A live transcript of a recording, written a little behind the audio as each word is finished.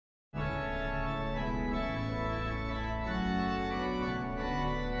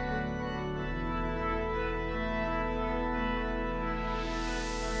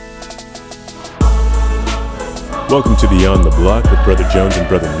Welcome to Beyond the Block with Brother Jones and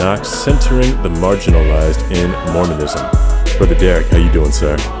Brother Knox, centering the marginalized in Mormonism. Brother Derek, how you doing,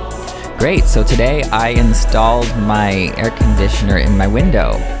 sir? Great. So today I installed my air conditioner in my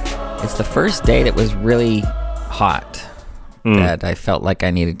window. It's the first day that was really hot that I felt like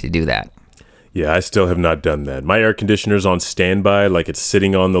I needed to do that. Yeah, I still have not done that. My air conditioner's on standby, like it's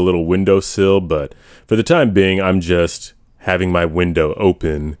sitting on the little windowsill, but for the time being, I'm just having my window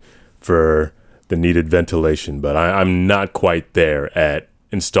open for the needed ventilation, but I'm not quite there at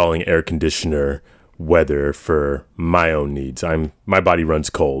installing air conditioner weather for my own needs. My body runs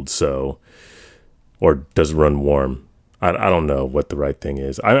cold, so, or does run warm. I don't know what the right thing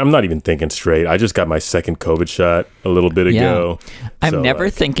is. I'm not even thinking straight. I just got my second COVID shot a little bit ago. I'm never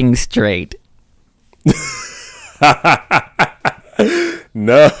thinking straight.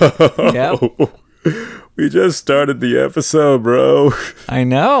 No. Yep. We just started the episode, bro. I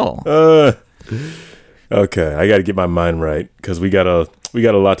know. Okay, I got to get my mind right because we got a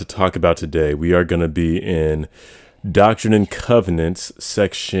lot to talk about today. We are going to be in Doctrine and Covenants,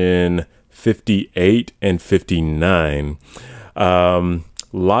 section 58 and 59.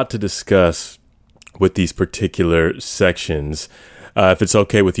 Lot to discuss with these particular sections. If it's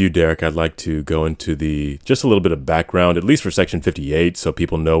okay with you, Derek, I'd like to go into just a little bit of background, at least for section 58, so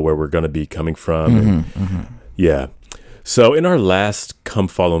people know where we're going to be coming from. Yeah. So in our last Come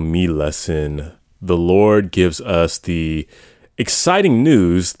Follow Me lesson, the Lord gives us the exciting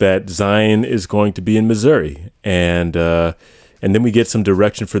news that Zion is going to be in Missouri. And then we get some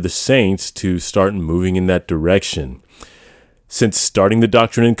direction for the saints to start moving in that direction. Since starting the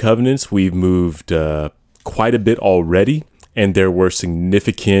Doctrine and Covenants, we've moved quite a bit already, and there were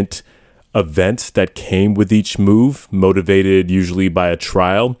significant events that came with each move, motivated usually by a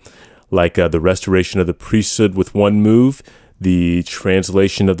trial, like the restoration of the priesthood with one move, the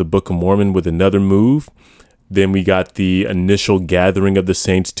translation of the Book of Mormon with another move. Then we got the initial gathering of the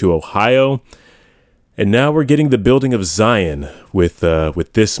saints to Ohio. And now we're getting the building of Zion with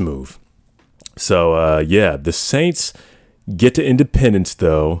this move. So, the saints get to independence,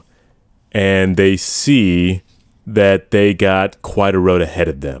 though, and they see that they got quite a road ahead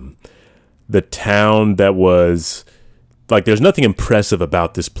of them. The town that was, like, there's nothing impressive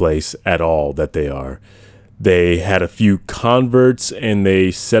about this place at all that they are. They had a few converts, and they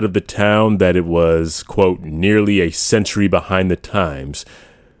said of the town that it was, quote, nearly a century behind the times,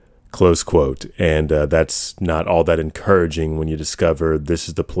 close quote. And that's not all that encouraging when you discover this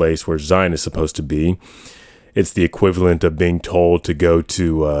is the place where Zion is supposed to be. It's the equivalent of being told to go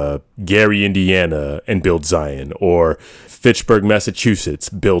to Gary, Indiana, and build Zion, or Fitchburg, Massachusetts,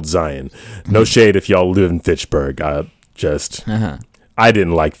 build Zion. No shade if y'all live in Fitchburg. I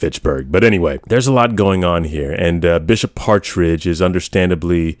didn't like Fitchburg. But anyway, there's a lot going on here. And Bishop Partridge is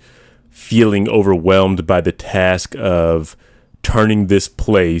understandably feeling overwhelmed by the task of turning this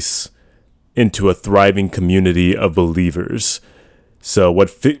place into a thriving community of believers. So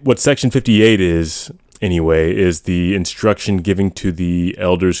what Section 58 is, anyway, is the instruction given to the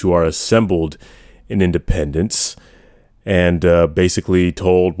elders who are assembled in Independence, and basically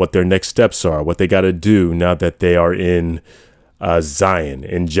told what their next steps are, what they got to do now that they are in Zion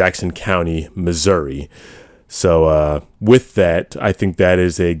in Jackson County, Missouri. So with that, I think that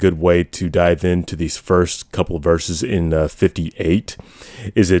is a good way to dive into these first couple of verses in 58.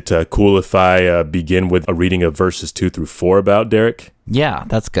 Is it cool if I begin with a reading of verses 2 through 4 about Derek? Yeah,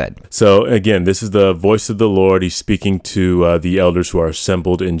 that's good. So again, this is the voice of the Lord. He's speaking to the elders who are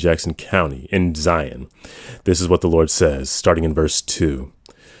assembled in Jackson County, in Zion. This is what the Lord says, starting in verse 2.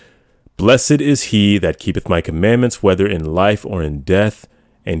 Blessed is he that keepeth my commandments, whether in life or in death,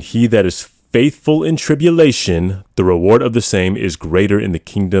 and he that is faithful in tribulation, the reward of the same is greater in the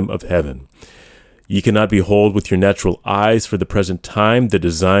kingdom of heaven. Ye cannot behold with your natural eyes for the present time the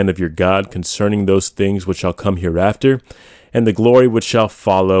design of your God concerning those things which shall come hereafter, and the glory which shall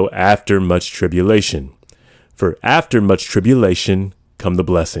follow after much tribulation. For after much tribulation come the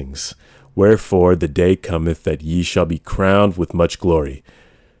blessings. Wherefore the day cometh that ye shall be crowned with much glory.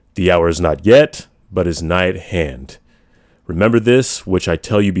 The hour is not yet, but is nigh at hand. Remember this, which I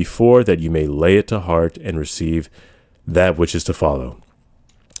tell you before, that you may lay it to heart and receive that which is to follow.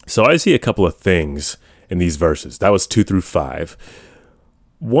 So I see a couple of things in these verses. That was 2 through 5.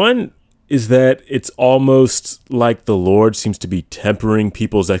 One is that it's almost like the Lord seems to be tempering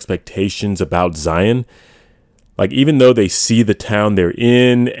people's expectations about Zion. Like, even though they see the town they're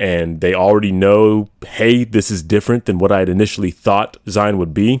in and they already know, hey, this is different than what I had initially thought Zion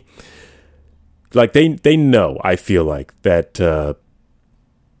would be. Like, they know, I feel like, that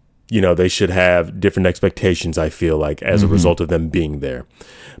they should have different expectations, I feel like, as a result of them being there.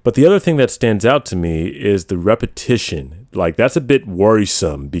 But the other thing that stands out to me is the repetition. Like, that's a bit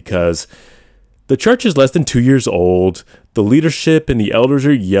worrisome because the church is less than 2 years old. The leadership and the elders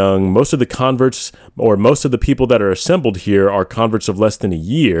are young. Most of the converts, or most of the people that are assembled here, are converts of less than a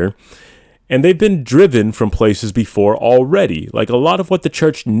year. And they've been driven from places before already. Like, a lot of what the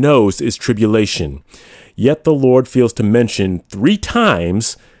church knows is tribulation. Yet the Lord feels to mention 3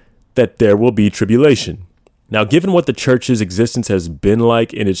 times that there will be tribulation. Now, given what the church's existence has been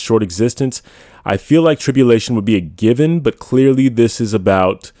like in its short existence, I feel like tribulation would be a given, but clearly this is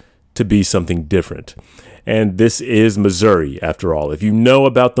about to be something different. And this is Missouri, after all. If you know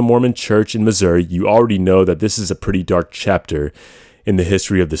about the Mormon church in Missouri, you already know that this is a pretty dark chapter in the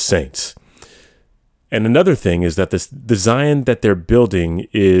history of the saints. And another thing is that the Zion that they're building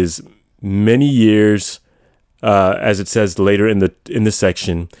is many years, as it says later in the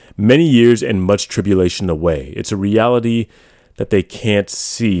section, many years and much tribulation away. It's a reality that they can't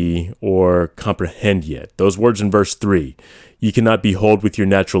see or comprehend yet. Those words in verse 3, "Ye cannot behold with your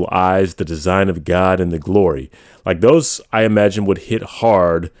natural eyes the design of God and the glory." Like, those, I imagine, would hit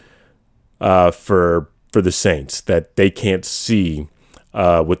hard for the saints, that they can't see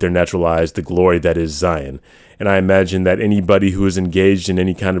with their natural eyes the glory that is Zion. And I imagine that anybody who is engaged in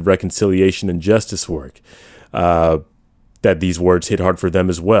any kind of reconciliation and justice work, that these words hit hard for them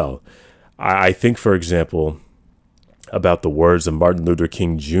as well. I think, for example, about the words of Martin Luther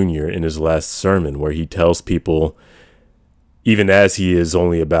King Jr. in his last sermon, where he tells people, even as he is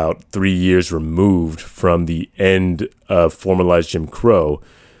only about 3 years removed from the end of formalized Jim Crow,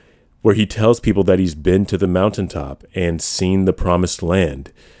 where he tells people that he's been to the mountaintop and seen the promised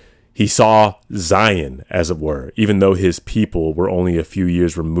land. He saw Zion, as it were, even though his people were only a few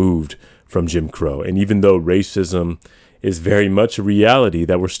years removed from Jim Crow. And even though racism is very much a reality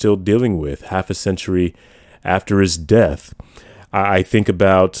that we're still dealing with half a century after his death, I think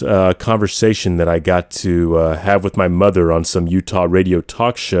about a conversation that I got to have with my mother on some Utah radio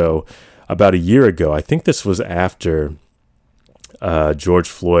talk show about a year ago. I think this was after George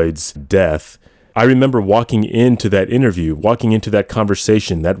Floyd's death. I remember walking into that interview, walking into that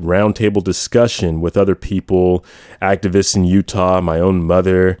conversation, that roundtable discussion with other people, activists in Utah, my own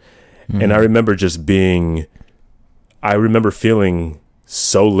mother. And I remember feeling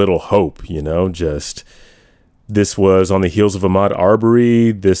so little hope, just this was on the heels of Ahmaud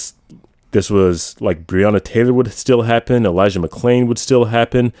Arbery. This was like Breonna Taylor would still happen. Elijah McClain would still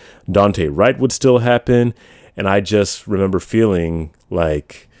happen. Dante Wright would still happen. And I just remember feeling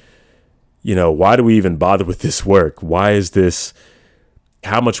like, why do we even bother with this work? Why is this?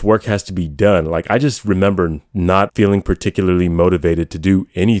 How much work has to be done? Like, I just remember not feeling particularly motivated to do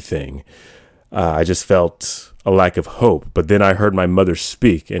anything. I just felt a lack of hope. But then I heard my mother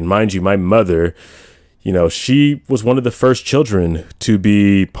speak. And mind you, my mother, she was one of the first children to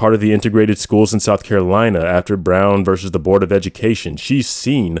be part of the integrated schools in South Carolina after Brown versus the Board of Education. She's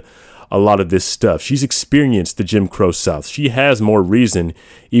seen a lot of this stuff. She's experienced the Jim Crow South. She has more reason,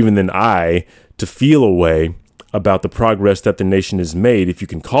 even than I, to feel a way about the progress that the nation has made, if you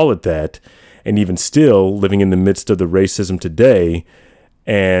can call it that, and even still living in the midst of the racism today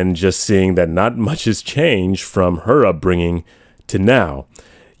and just seeing that not much has changed from her upbringing to now.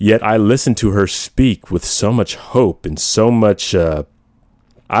 Yet I listened to her speak with so much hope and so much, I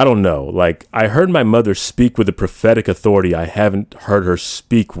don't know, like I heard my mother speak with a prophetic authority I haven't heard her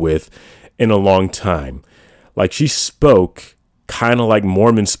speak with in a long time. Like, she spoke kind of like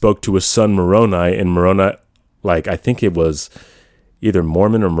Mormon spoke to his son Moroni, and Moroni, like, I think it was either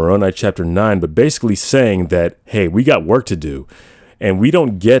Mormon or Moroni chapter 9, but basically saying that, hey, we got work to do. And we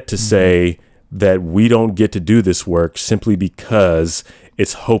don't get to say that we don't get to do this work simply because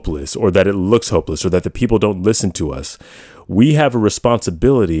it's hopeless or that it looks hopeless or that the people don't listen to us. We have a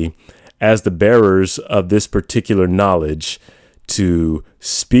responsibility as the bearers of this particular knowledge to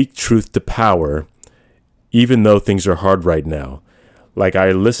speak truth to power, even though things are hard right now. Like,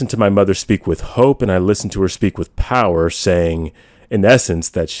 I listened to my mother speak with hope, and I listened to her speak with power, saying, in essence,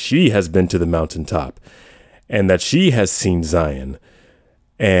 that she has been to the mountaintop and that she has seen Zion.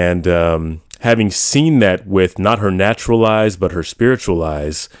 And having seen that with not her natural eyes, but her spiritual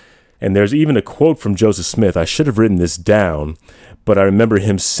eyes. And there's even a quote from Joseph Smith. I should have written this down, but I remember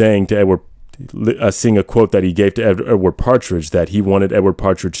him saying to seeing a quote that he gave to Edward Partridge, that he wanted Edward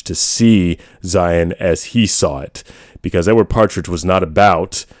Partridge to see Zion as he saw it, because Edward Partridge was not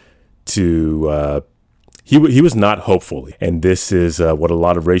about to, he was not hopeful. And this is what a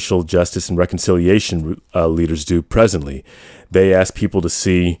lot of racial justice and reconciliation leaders do presently. They ask people to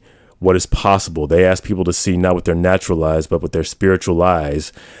see what is possible. They ask people to see not with their natural eyes, but with their spiritual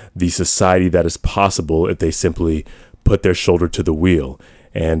eyes, the society that is possible if they simply put their shoulder to the wheel.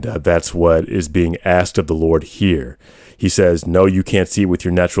 And that's what is being asked of the Lord here. He says, no, you can't see it with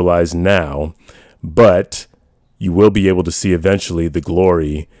your natural eyes now, but you will be able to see eventually the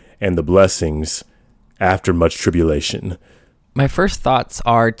glory and the blessings after much tribulation. My first thoughts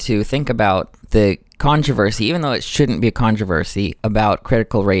are to think about the controversy, even though it shouldn't be a controversy, about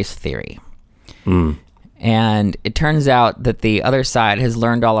critical race theory. And it turns out that the other side has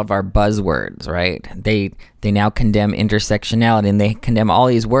learned all of our buzzwords, right? They now condemn intersectionality, and they condemn all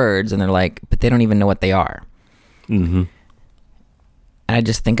these words, and they're like, but they don't even know what they are. And I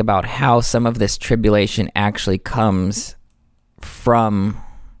just think about how some of this tribulation actually comes from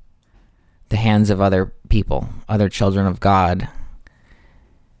the hands of other people, other children of God.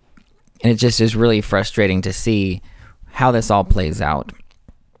 And it just is really frustrating to see how this all plays out.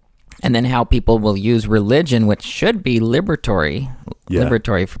 And then how people will use religion, which should be liberatory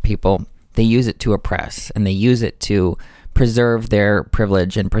for people. They use it to oppress, and they use it to preserve their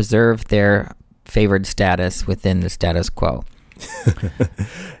privilege and preserve their favored status within the status quo.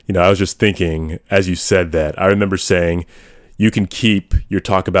 I was just thinking, as you said that, I remember saying, you can keep your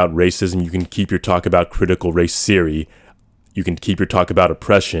talk about racism, you can keep your talk about critical race theory, you can keep your talk about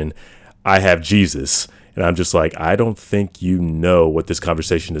oppression. I have Jesus. And I'm just like, I don't think you know what this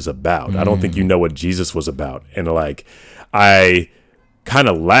conversation is about. I don't think you know what Jesus was about. And like, I kind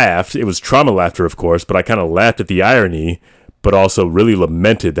of laughed. It was trauma laughter, of course, but I kind of laughed at the irony, but also really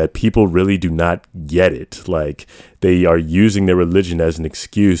lamented that people really do not get it. Like, they are using their religion as an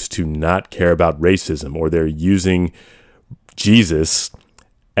excuse to not care about racism, or they're using Jesus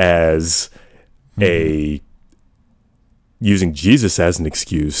as using Jesus as an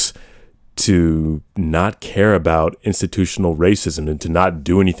excuse to not care about institutional racism and to not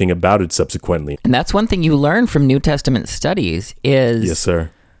do anything about it subsequently. And that's one thing you learn from New Testament studies is yes, sir.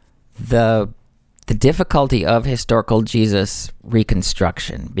 The difficulty of historical Jesus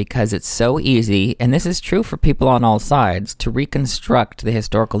reconstruction, because it's so easy, and this is true for people on all sides, to reconstruct the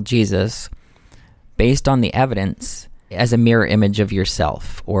historical Jesus based on the evidence as a mirror image of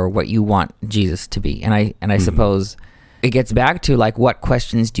yourself or what you want Jesus to be. And I suppose it gets back to, like, what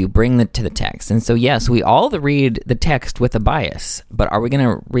questions do you bring to the text? And so, yes, we all read the text with a bias, but are we going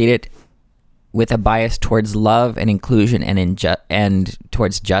to read it with a bias towards love and inclusion and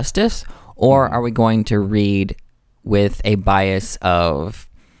towards justice? Or are we going to read with a bias of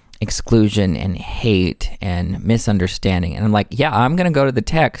exclusion and hate and misunderstanding? And I'm like, yeah, I'm going to go to the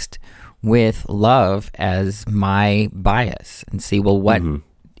text with love as my bias and see, well, what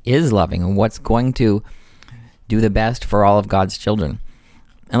is loving and what's going to do the best for all of God's children.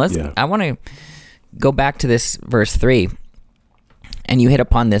 And I want to go back to this verse 3, and you hit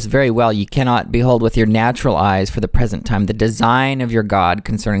upon this very well. You cannot behold with your natural eyes for the present time the design of your God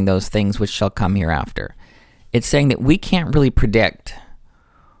concerning those things which shall come hereafter. It's saying that we can't really predict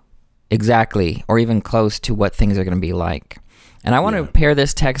exactly or even close to what things are going to be like. And I want to pair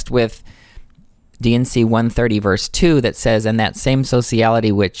this text with D&C 130 verse 2 that says, and that same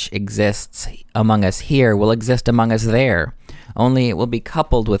sociality which exists among us here will exist among us there, only it will be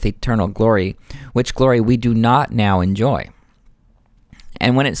coupled with eternal glory, which glory we do not now enjoy.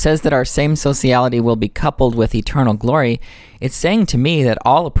 And when it says that our same sociality will be coupled with eternal glory, it's saying to me that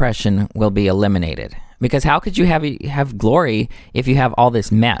all oppression will be eliminated. Because how could you have glory if you have all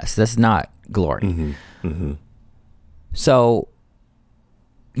this mess? That's not glory. So,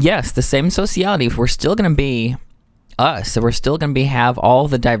 yes, the same sociality, if we're still going to be us, so we're still going to have all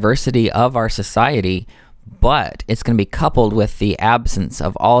the diversity of our society, but it's going to be coupled with the absence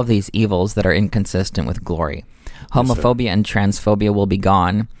of all of these evils that are inconsistent with glory. Homophobia and transphobia will be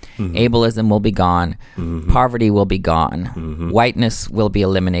gone. Ableism will be gone. Poverty will be gone. Whiteness will be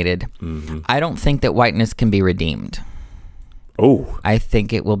eliminated. I don't think that whiteness can be redeemed. I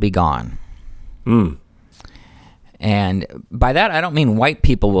think it will be gone. And by that, I don't mean white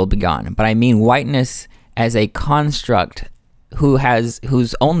people will be gone, but I mean whiteness as a construct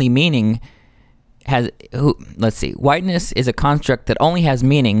whose only meaning whiteness is a construct that only has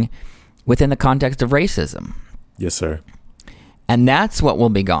meaning within the context of racism. Yes, sir. And that's what will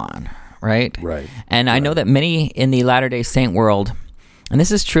be gone, right? Right. And I know that many in the Latter-day Saint world, and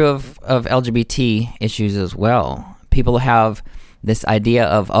this is true of LGBT issues as well, people have this idea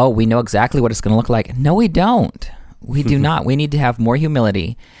of, oh, we know exactly what it's going to look like. No, we don't. We do not. We need to have more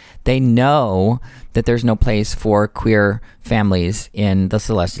humility. They know that there's no place for queer families in the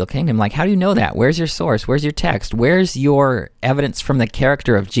celestial kingdom. Like, how do you know that? Where's your source? Where's your text? Where's your evidence from the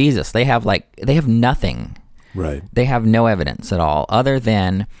character of Jesus? They have nothing. Right. They have no evidence at all other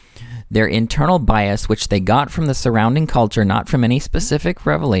than their internal bias, which they got from the surrounding culture, not from any specific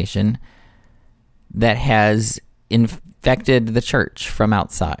revelation, that has infected the church from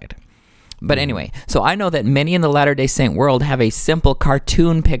outside. But anyway, so I know that many in the Latter-day Saint world have a simple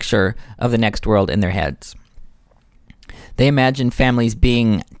cartoon picture of the next world in their heads. They imagine families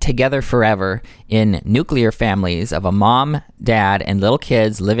being together forever in nuclear families of a mom, dad, and little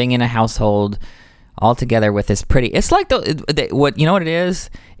kids living in a household all together with this pretty... It's like, what you know what it is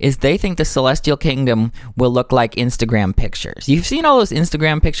they think the celestial kingdom will look like Instagram pictures. You've seen all those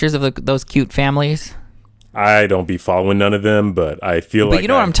Instagram pictures of those cute families? I don't be following none of them, but I feel like... But you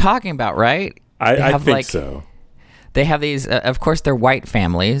know what I'm talking about, right? I think so. They have these, of course, they're white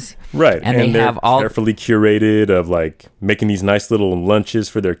families. Right. And they have all... carefully curated of like making these nice little lunches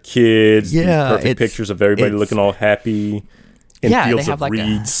for their kids. Yeah. These perfect pictures of everybody looking all happy in fields of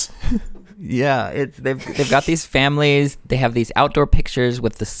reeds. Yeah. They've got these families. They have these outdoor pictures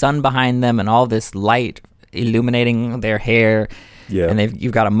with the sun behind them and all this light illuminating their hair. Yeah. And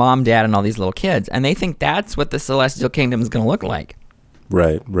you've got a mom, dad, and all these little kids. And they think that's what the celestial kingdom is going to look like.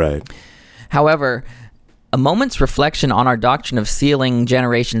 Right, right. However, a moment's reflection on our doctrine of sealing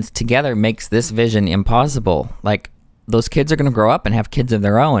generations together makes this vision impossible. Like, those kids are going to grow up and have kids of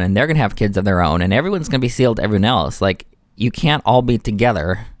their own, and they're going to have kids of their own, and everyone's going to be sealed to everyone else. Like, you can't all be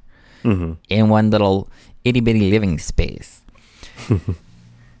together in one little itty-bitty living space.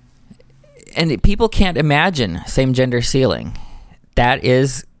 And people can't imagine same-gender sealing. That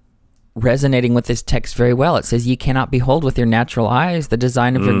is resonating with this text very well. It says, "Ye cannot behold with your natural eyes the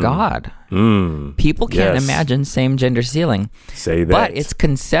design of your God." People can't imagine same-gender sealing. Say that. But it's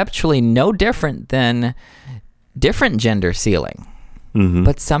conceptually no different than different gender sealing.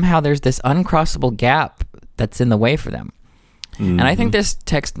 But somehow there's this uncrossable gap that's in the way for them. And I think this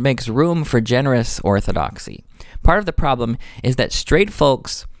text makes room for generous orthodoxy. Part of the problem is that straight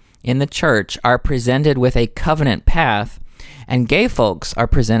folks in the church are presented with a covenant path, and gay folks are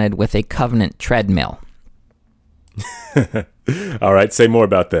presented with a covenant treadmill. All right, say more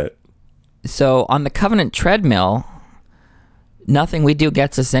about that. So on the covenant treadmill, nothing we do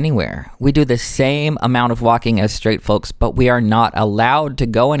gets us anywhere. We do the same amount of walking as straight folks, but we are not allowed to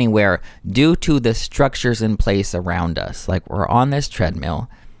go anywhere due to the structures in place around us. Like, we're on this treadmill.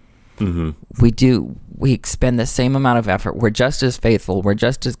 We expend the same amount of effort. We're just as faithful. We're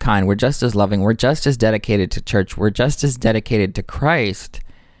just as kind. We're just as loving. We're just as dedicated to church. We're just as dedicated to Christ.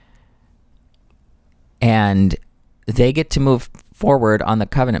 And they get to move forward on the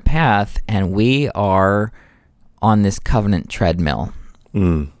covenant path, and we are on this covenant treadmill.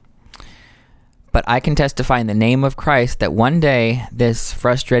 But I can testify in the name of Christ that one day this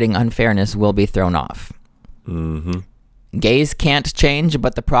frustrating unfairness will be thrown off. Gays can't change,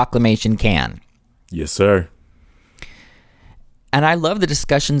 but the proclamation can. Yes, sir. And I love the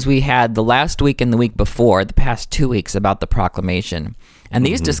discussions we had the last week and the week before, the past 2 weeks, about the proclamation. And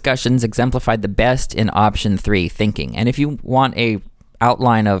these discussions exemplified the best in option 3, thinking. And if you want a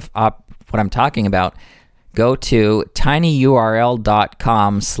outline of what I'm talking about, go to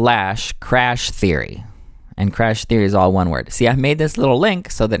tinyurl.com/crash theory. And crash theory is all one word. See, I made this little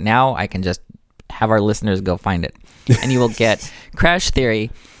link so that now I can just have our listeners go find it. And you will get crash theory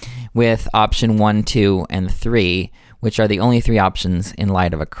with option 1, 2, and 3, which are the only 3 options in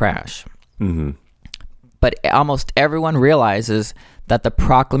light of a crash. But almost everyone realizes that the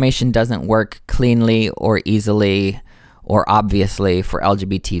proclamation doesn't work cleanly or easily or obviously for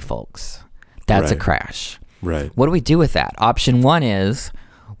LGBT folks. That's a crash. Right. What do we do with that? Option 1 is,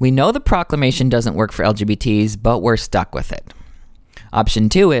 we know the proclamation doesn't work for LGBTs, but we're stuck with it. Option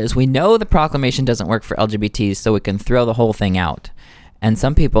 2 is, we know the proclamation doesn't work for LGBTs, so we can throw the whole thing out. And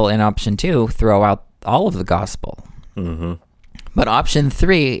some people in option 2 throw out all of the gospel. But option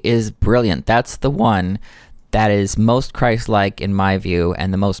 3 is brilliant. That's the one that is most Christ-like in my view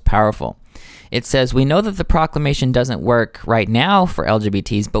and the most powerful. It says, we know that the proclamation doesn't work right now for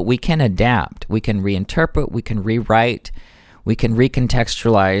LGBTs, but we can adapt. We can reinterpret, we can rewrite, we can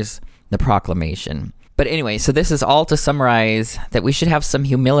recontextualize the proclamation. But anyway, so this is all to summarize that we should have some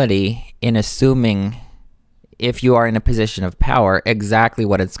humility in assuming, if you are in a position of power, exactly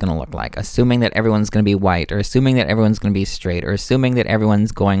what it's going to look like. Assuming that everyone's going to be white, or assuming that everyone's going to be straight, or assuming that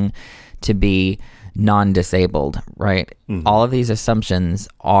everyone's going to be non-disabled, right? All of these assumptions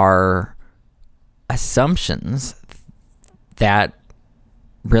are assumptions that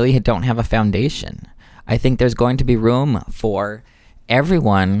really don't have a foundation. I think there's going to be room for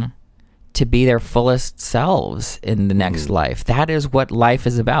everyone to be their fullest selves in the next life. That is what life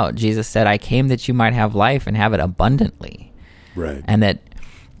is about. Jesus said, I came that you might have life and have it abundantly. Right. And that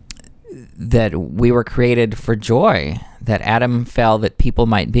that we were created for joy, that Adam fell that people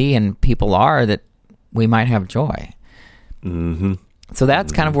might be and people are, that we might have joy. Mm-hmm. So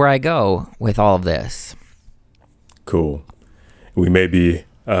that's kind of where I go with all of this. Cool. We may be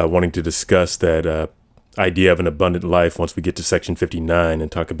wanting to discuss that idea of an abundant life once we get to section 59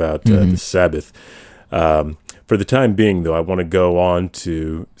 and talk about the Sabbath. For the time being, though, I want to go on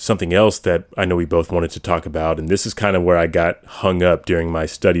to something else that I know we both wanted to talk about, and this is kind of where I got hung up during my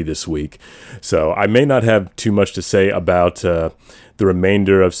study this week. So I may not have too much to say about the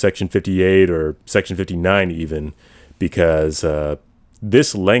remainder of section 58 or section 59 even, because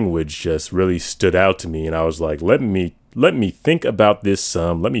this language just really stood out to me, and I was like, let me think about this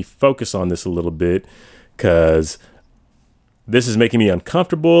some. Let me focus on this a little bit, because this is making me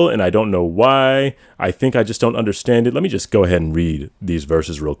uncomfortable, and I don't know why. I think I just don't understand it. Let me just go ahead and read these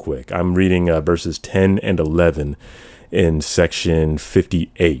verses real quick. I'm reading verses 10 and 11 in section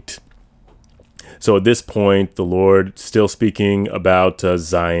 58. So at this point, the Lord still speaking about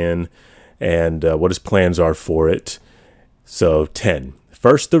Zion and what his plans are for it. So 10,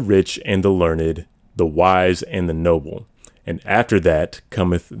 first the rich and the learned, the wise and the noble, and after that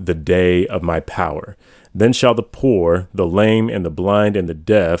cometh the day of my power. Then shall the poor, the lame, and the blind, and the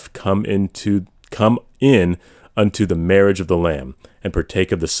deaf come in unto the marriage of the Lamb, and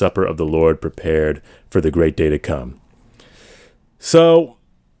partake of the supper of the Lord prepared for the great day to come. So,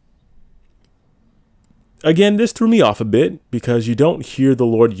 again, this threw me off a bit, because you don't hear the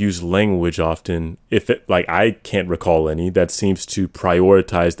Lord use language often, I can't recall any, that seems to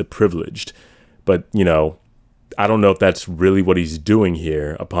prioritize the privileged. But, I don't know if that's really what he's doing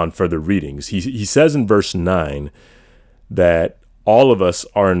here upon further readings. He says in verse 9 that all of us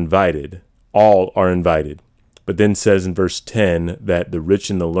are invited. All are invited. But then says in verse 10 that the rich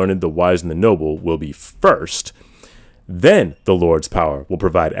and the learned, the wise and the noble will be first. Then the Lord's power will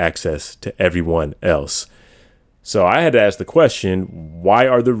provide access to everyone else. So I had to ask the question, why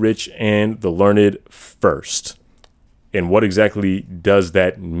are the rich and the learned first? And what exactly does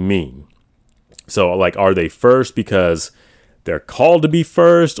that mean? So, are they first because they're called to be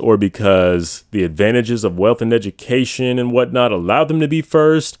first, or because the advantages of wealth and education and whatnot allow them to be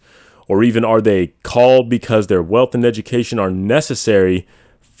first? Or even are they called because their wealth and education are necessary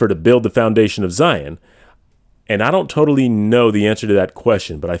to build the foundation of Zion? And I don't totally know the answer to that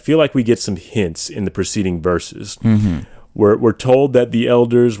question, but I feel like we get some hints in the preceding verses. Mm-hmm. We're told that the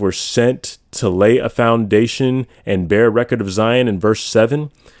elders were sent to lay a foundation and bear record of Zion in verse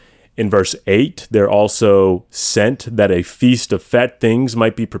 7. In verse 8, they're also sent that a feast of fat things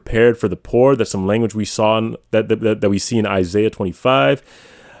might be prepared for the poor. That's some language we saw that we see in Isaiah 25.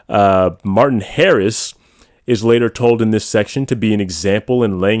 Martin Harris is later told in this section to be an example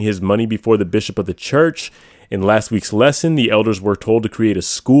in laying his money before the bishop of the church. In last week's lesson, the elders were told to create a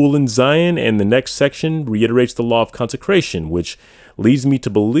school in Zion, and the next section reiterates the law of consecration, which leads me to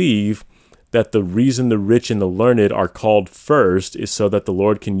believe that the reason the rich and the learned are called first is so that the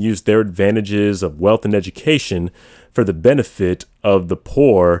Lord can use their advantages of wealth and education for the benefit of the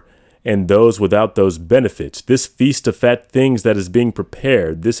poor and those without those benefits. This feast of fat things that is being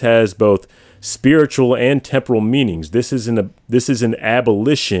prepared, this has both spiritual and temporal meanings. This is an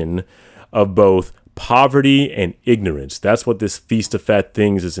abolition of both poverty and ignorance. That's what this feast of fat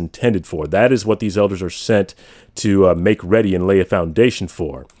things is intended for. That is what these elders are sent to make ready and lay a foundation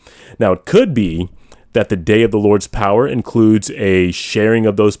for. Now, it could be that the day of the Lord's power includes a sharing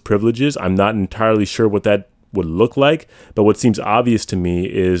of those privileges. I'm not entirely sure what that would look like, but what seems obvious to me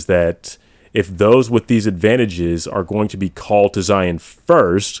is that if those with these advantages are going to be called to Zion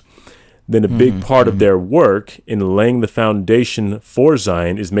first, then a big part of their work in laying the foundation for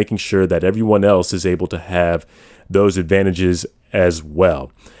Zion is making sure that everyone else is able to have those advantages as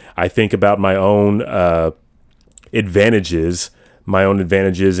well. I think about my own advantages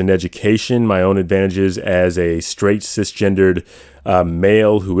in education, my own advantages as a straight cisgendered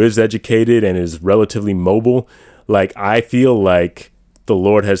male who is educated and is relatively mobile. I feel like the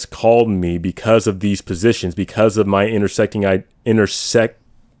Lord has called me because of these positions, because of my intersecting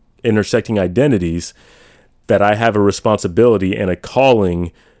identities, that I have a responsibility and a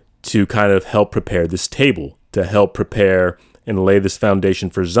calling to kind of help prepare this table, to help prepare and lay this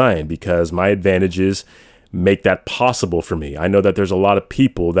foundation for Zion, because my advantages make that possible for me. I know that there's a lot of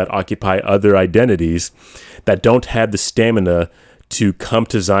people that occupy other identities that don't have the stamina to come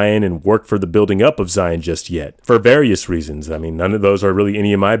to Zion and work for the building up of Zion just yet, for various reasons. I mean, none of those are really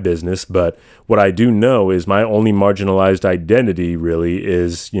any of my business, but what I do know is my only marginalized identity really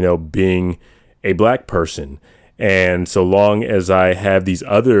is, being a black person. And so long as I have these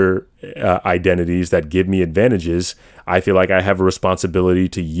other identities that give me advantages, I feel like I have a responsibility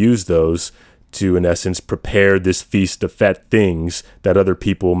to use those to, in essence, prepare this feast of fat things that other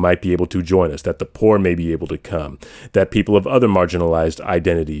people might be able to join us, that the poor may be able to come, that people of other marginalized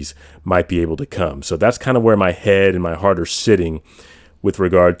identities might be able to come. So that's kind of where my head and my heart are sitting with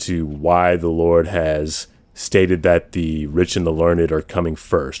regard to why the Lord has stated that the rich and the learned are coming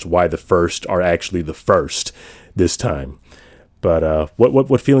first, why the first are actually the first this time. But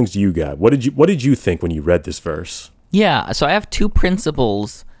what feelings do you got? What did you think when you read this verse? Yeah, so I have two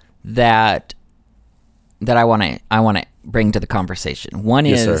principles that I want to bring to the conversation. One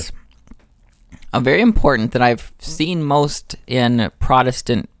Yes, is sir. a very important that I've seen most in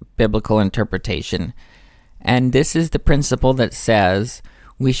Protestant biblical interpretation, and this is the principle that says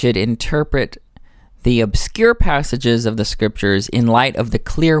we should interpret the obscure passages of the scriptures in light of the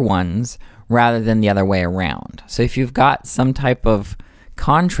clear ones rather than the other way around. So if you've got some type of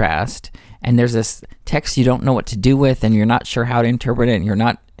contrast and there's this text you don't know what to do with and you're not sure how to interpret it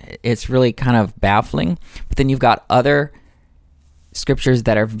and it's really kind of baffling, but then you've got other scriptures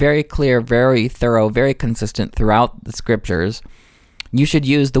that are very clear, very thorough, very consistent throughout the scriptures, you should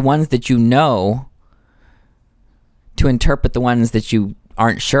use the ones that you know to interpret the ones that you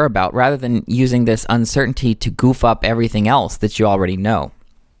aren't sure about, rather than using this uncertainty to goof up everything else that you already know.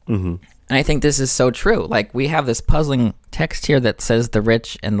 Mm-hmm. And I think this is so true. Like, we have this puzzling text here that says the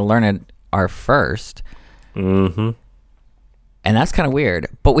rich and the learned are first. Mm-hmm. And that's kind of weird.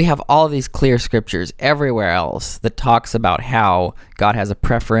 But we have all these clear scriptures everywhere else that talks about how God has a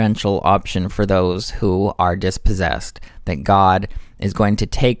preferential option for those who are dispossessed, that God is going to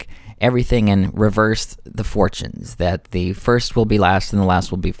take everything and reverse the fortunes, that the first will be last and the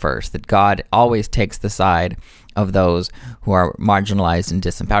last will be first, that God always takes the side of those who are marginalized and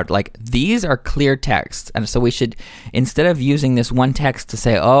disempowered. Like, these are clear texts. And so we should, instead of using this one text to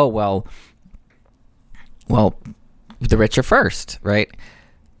say, oh, well, the rich are first, right?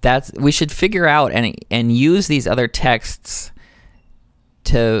 We should figure out and use these other texts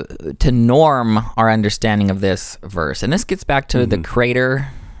to norm our understanding of this verse. And this gets back to the Crater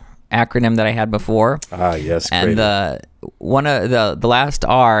acronym that I had before. Ah, yes, and the last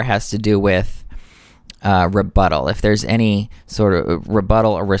R has to do with rebuttal. If there's any sort of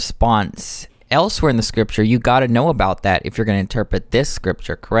rebuttal or response elsewhere in the scripture, you got to know about that if you're going to interpret this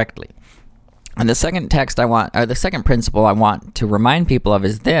scripture correctly. And the second principle I want to remind people of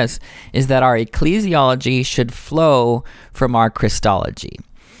is that our ecclesiology should flow from our Christology.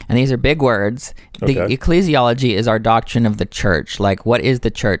 And these are big words. The ecclesiology is our doctrine of the church. Like, what is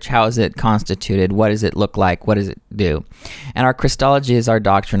the church? How is it constituted? What does it look like? What does it do? And our Christology is our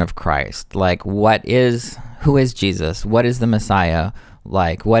doctrine of Christ. Like, who is Jesus? What is the Messiah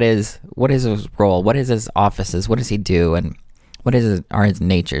like? What is his role? What is his offices? What does he do? And what are his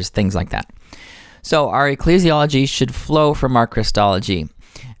natures? Things like that. So our ecclesiology should flow from our Christology.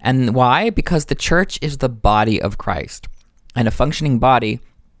 And why? Because the church is the body of Christ. And a functioning body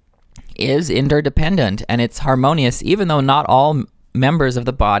is interdependent and it's harmonious, even though not all members of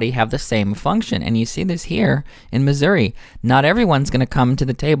the body have the same function. And you see this here in Missouri. Not everyone's going to come to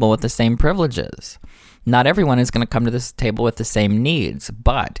the table with the same privileges. Not everyone is going to come to this table with the same needs.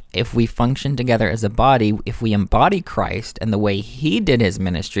 But if we function together as a body, if we embody Christ and the way he did his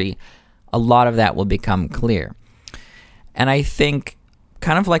ministry, a lot of that will become clear. And I think,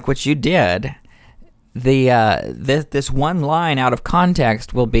 kind of like what you did, this one line out of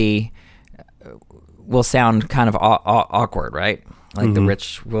context will sound kind of awkward, right? Like the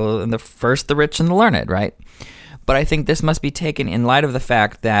rich the rich and the learned, right? But I think this must be taken in light of the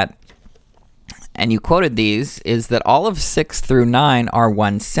fact that, and you quoted these, is that all of 6 through 9 are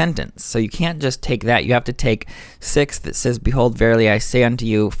one sentence. So you can't just take that. You have to take 6 that says, "Behold, verily I say unto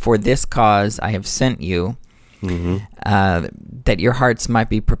you, for this cause I have sent you, that your hearts might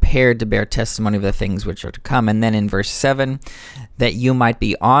be prepared to bear testimony of the things which are to come." And then in verse 7, that you might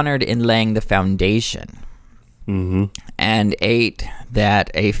be honored in laying the foundation. And 8, that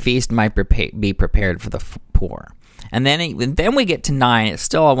a feast might be prepared for the poor. And then we get to 9. It's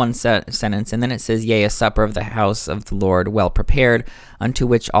still all one sentence. And then it says, "Yea, a supper of the house of the Lord, well prepared, unto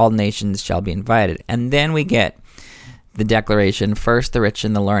which all nations shall be invited." And then we get the declaration, "First the rich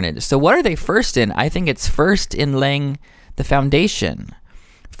and the learned." So what are they first in? I think it's first in laying the foundation.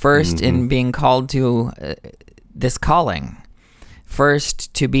 First in being called to this calling.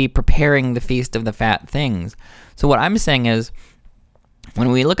 First to be preparing the feast of the fat things. So what I'm saying is,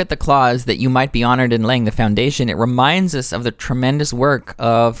 when we look at the clause that you might be honored in laying the foundation, it reminds us of the tremendous work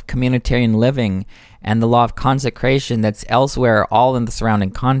of communitarian living and the law of consecration that's elsewhere, all in the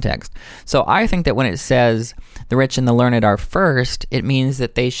surrounding context. So I think that when it says the rich and the learned are first, it means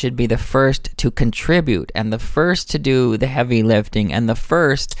that they should be the first to contribute and the first to do the heavy lifting and the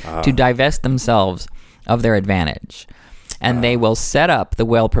first to divest themselves of their advantage. And they will set up the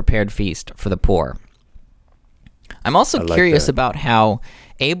well-prepared feast for the poor. I'm also curious about how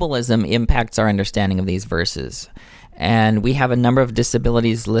ableism impacts our understanding of these verses. And we have a number of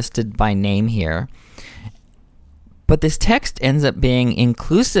disabilities listed by name here. But this text ends up being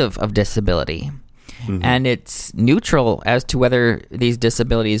inclusive of disability. And it's neutral as to whether these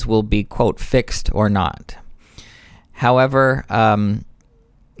disabilities will be, quote, fixed or not. However,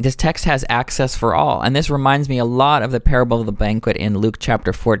 this text has access for all. And this reminds me a lot of the parable of the banquet in Luke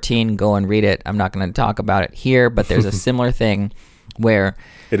chapter 14. Go and read it. I'm not going to talk about it here, but there's a similar thing where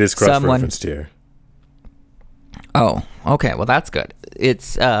it is cross-referenced here. Oh, okay. Well, that's good.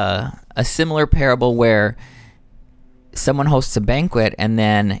 It's a similar parable where someone hosts a banquet and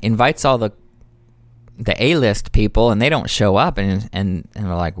then invites all the A-list people, and they don't show up, and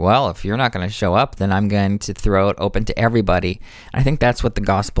they're like, well, if you're not going to show up, then I'm going to throw it open to everybody. And I think that's what the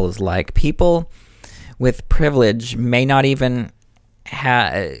gospel is like. People with privilege may not even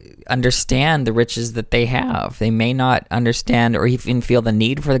understand the riches that they have. They may not understand or even feel the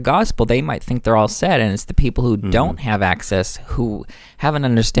need for the gospel. They might think they're all set, and it's the people who don't have access who have an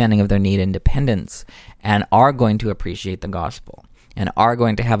understanding of their need and dependence and are going to appreciate the gospel and are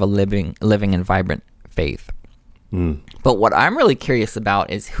going to have a living and vibrant faith. But what I'm really curious about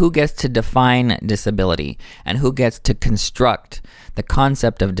is who gets to define disability and who gets to construct the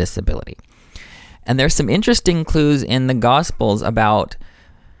concept of disability. And there's some interesting clues in the Gospels about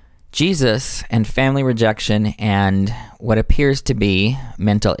Jesus and family rejection and what appears to be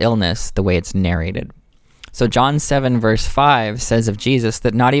mental illness, the way it's narrated. So John 7 verse 5 says of Jesus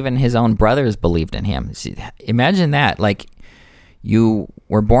that not even his own brothers believed in him. See, imagine that. Like, you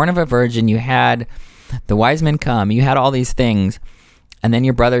were born of a virgin, you had the wise men come, you had all these things, and then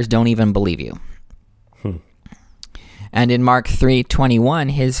your brothers don't even believe you. And in Mark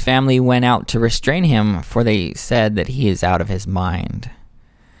 3:21, his family went out to restrain him, for they said that he is out of his mind.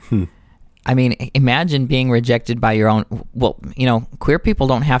 I mean, imagine being rejected by your own... Well, you know, queer people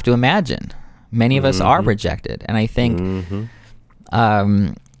don't have to imagine. Many of us are rejected. And I think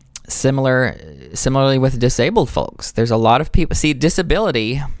similarly with disabled folks, there's a lot of people... See,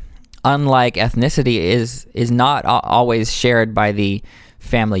 disability, unlike ethnicity, is not always shared by the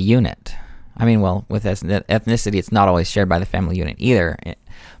family unit. I mean, well, with ethnicity, it's not always shared by the family unit either.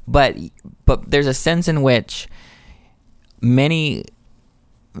 But there's a sense in which many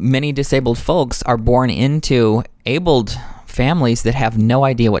disabled folks are born into abled families that have no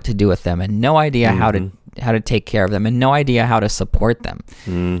idea what to do with them and no idea how to take care of them and no idea how to support them.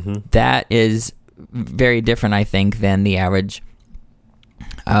 That is very different, I think, than the average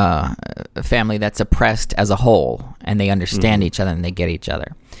family that's oppressed as a whole, and they understand each other and they get each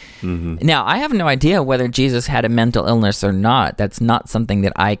other. Now, I have no idea whether Jesus had a mental illness or not. That's not something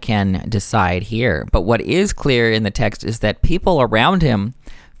that I can decide here. But what is clear in the text is that people around him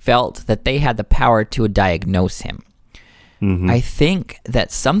felt that they had the power to diagnose him. I think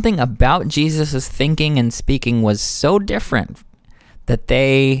that something about Jesus' thinking and speaking was so different that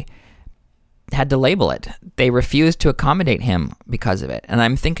they had to label it. They refused to accommodate him because of it. And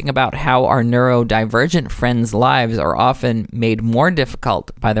I'm thinking about how our neurodivergent friends' lives are often made more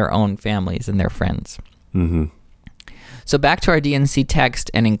difficult by their own families and their friends. So back to our DNC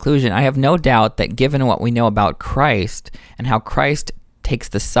text and inclusion, I have no doubt that given what we know about Christ and how Christ takes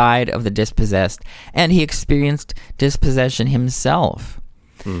the side of the dispossessed, and he experienced dispossession himself,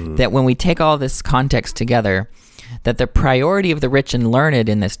 that when we take all this context together, that the priority of the rich and learned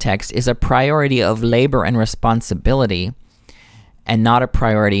in this text is a priority of labor and responsibility and not a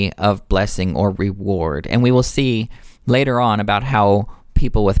priority of blessing or reward. And we will see later on about how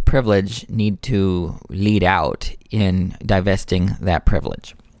people with privilege need to lead out in divesting that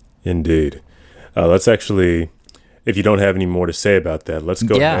privilege. Indeed. Let's actually, if you don't have any more to say about that, let's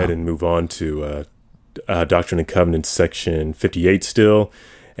go ahead and move on to Doctrine and Covenants section 58 still.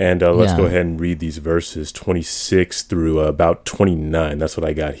 And let's go ahead and read these verses 26 through about 29. That's what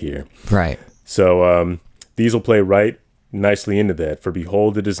I got here. Right. So these will play right nicely into that. For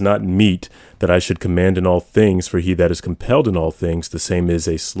behold, it is not meet that I should command in all things, for he that is compelled in all things, the same is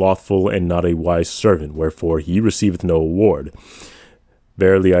a slothful and not a wise servant, wherefore he receiveth no award.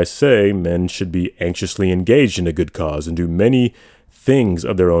 Verily I say, men should be anxiously engaged in a good cause, and do many things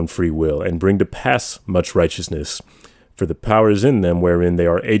of their own free will, and bring to pass much righteousness. For the power is in them, wherein they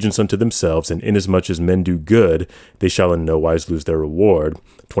are agents unto themselves, and inasmuch as men do good, they shall in no wise lose their reward.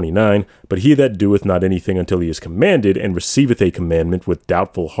 29. But he that doeth not anything until he is commanded, and receiveth a commandment with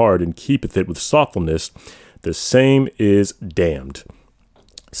doubtful heart, and keepeth it with slothfulness, the same is damned.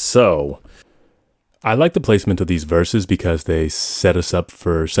 So, I like the placement of these verses because they set us up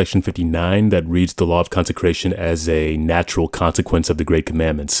for section 59 that reads the law of consecration as a natural consequence of the great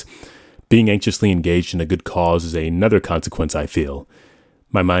commandments. Being anxiously engaged in a good cause is another consequence, I feel.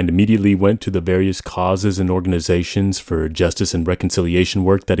 My mind immediately went to the various causes and organizations for justice and reconciliation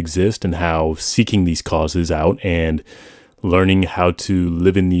work that exist, and how seeking these causes out and learning how to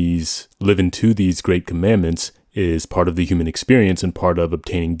live into these great commandments is part of the human experience and part of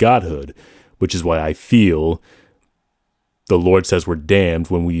obtaining godhood, which is why I feel the Lord says we're damned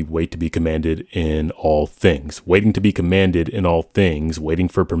when we wait to be commanded in all things. Waiting to be commanded in all things, waiting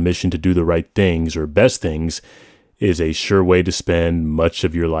for permission to do the right things or best things, is a sure way to spend much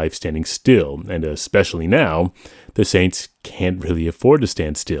of your life standing still. And especially now, the saints can't really afford to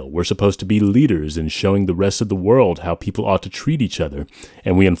stand still. We're supposed to be leaders and showing the rest of the world how people ought to treat each other.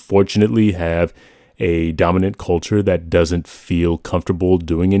 And we unfortunately have a dominant culture that doesn't feel comfortable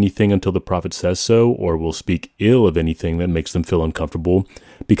doing anything until the prophet says so, or will speak ill of anything that makes them feel uncomfortable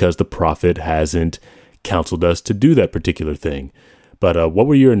because the prophet hasn't counseled us to do that particular thing. But what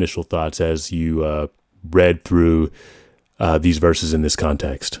were your initial thoughts as you read through these verses in this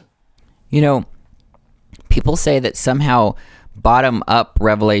context? You know, people say that somehow bottom-up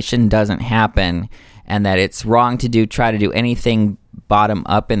revelation doesn't happen and that it's wrong to try to do anything bottom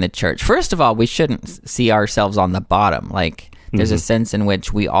up in the church. First of all, we shouldn't see ourselves on the bottom. Like, there's a sense in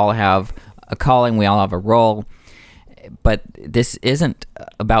which we all have a calling, we all have a role, but this isn't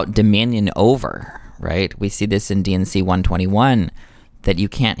about dominion over, right? We see this in D&C 121, that you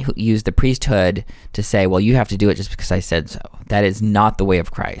can't use the priesthood to say, well, you have to do it just because I said so. That is not the way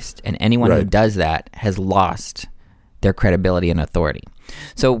of Christ. And anyone who does that has lost their credibility and authority.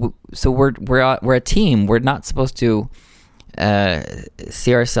 So we're a team. We're not supposed to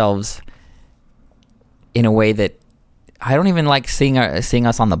see ourselves in a way that I don't even like seeing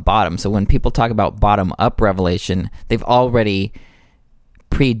us on the bottom. So when people talk about bottom up revelation, they've already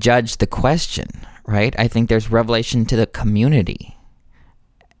prejudged the question, right? I think there's revelation to the community,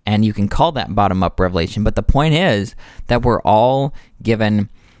 and you can call that bottom up revelation. But the point is that we're all given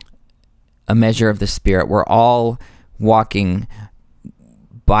a measure of the Spirit. We're all walking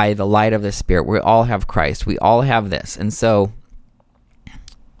by the light of the Spirit. We all have Christ. We all have this. And so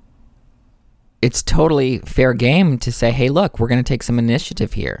it's totally fair game to say, hey, look, we're going to take some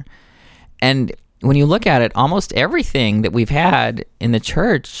initiative here. And when you look at it, almost everything that we've had in the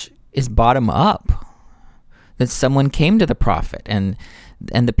church is bottom up. That someone came to the prophet and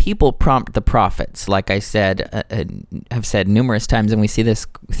the people prompt the prophets, like I said, have said numerous times, and we see this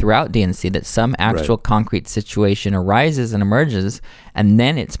throughout D&C, that some actual concrete situation arises and emerges, and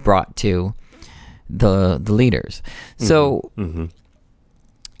then it's brought to the leaders. So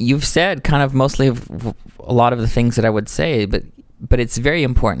you've said kind of mostly a lot of the things that I would say, but it's very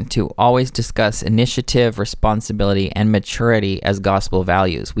important to always discuss initiative, responsibility, and maturity as gospel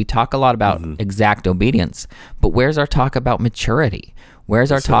values. We talk a lot about exact obedience, but where's our talk about maturity?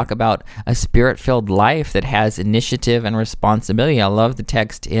 Where's our talk about a Spirit-filled life that has initiative and responsibility? I love the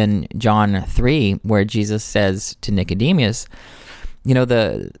text in John 3 where Jesus says to Nicodemus, you know,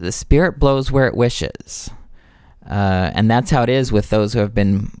 the Spirit blows where it wishes. And that's how it is with those who have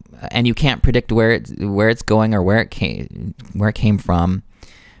been, and you can't predict where it's going or where it came from,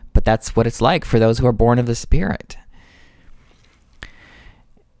 but that's what it's like for those who are born of the Spirit.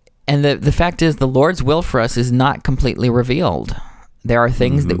 And the fact is, the Lord's will for us is not completely revealed. There are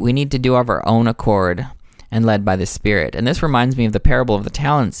things that we need to do of our own accord and led by the Spirit. And this reminds me of the parable of the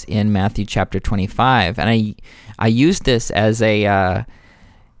talents in Matthew chapter 25. And I use this as a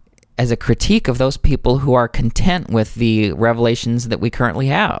critique of those people who are content with the revelations that we currently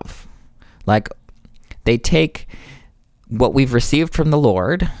have. Like, they take what we've received from the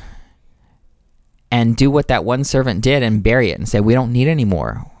Lord and do what that one servant did and bury it and say, we don't need any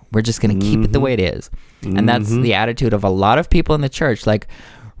more. We're just going to keep it the way it is. And that's the attitude of a lot of people in the church. Like,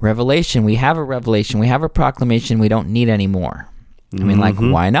 revelation, we have a proclamation, we don't need any more. I mean, like,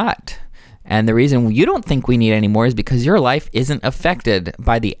 why not? And the reason you don't think we need any more is because your life isn't affected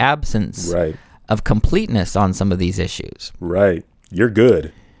by the absence of completeness on some of these issues. Right. You're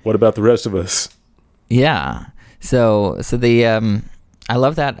good. What about the rest of us? Yeah. So the I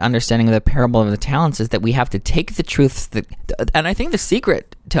love that understanding of the parable of the talents is that we have to take the truths and I think the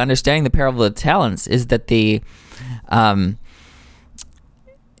secret to understanding the parable of the talents is that the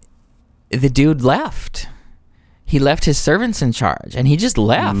dude left. he left his servants in charge, and he just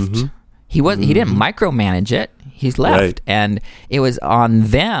left. He didn't micromanage it. He's left, Right. and it was on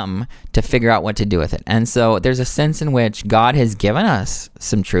them to figure out what to do with it. And so there's a sense in which God has given us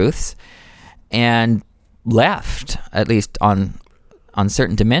some truths and left, at least on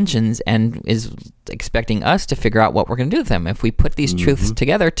certain dimensions, and is expecting us to figure out what we're going to do with them. If we put these truths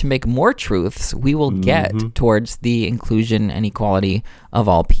together to make more truths, we will get towards the inclusion and equality of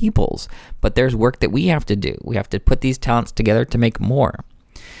all peoples. But there's work that we have to do. We have to put these talents together to make more.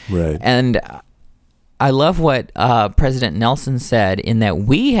 Right. And I love what President Nelson said, in that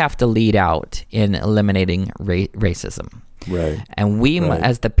we have to lead out in eliminating racism. Right. And we,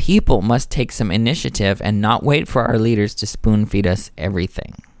 as the people, must take some initiative and not wait for our leaders to spoon feed us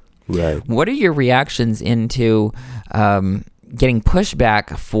everything. Right. What are your reactions into getting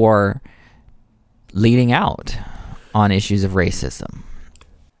pushback for leading out on issues of racism?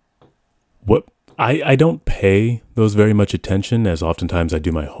 What I don't pay those very much attention, as oftentimes I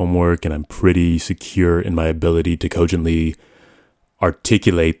do my homework and I'm pretty secure in my ability to cogently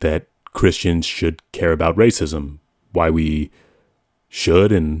articulate that Christians should care about racism, why we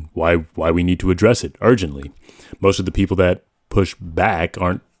should, and why we need to address it urgently. Most of the people that push back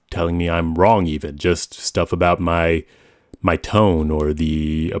aren't telling me I'm wrong, even just stuff about my tone or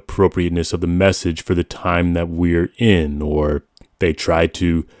the appropriateness of the message for the time that we're in, or they try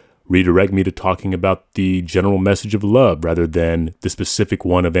to redirect me to talking about the general message of love rather than the specific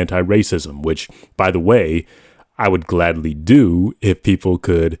one of anti-racism, which, by the way, I would gladly do if people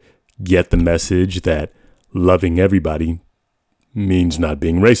could get the message that loving everybody means not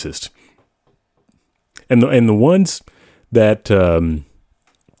being racist. And the ones that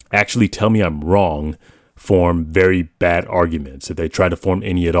actually tell me I'm wrong form very bad arguments, if they try to form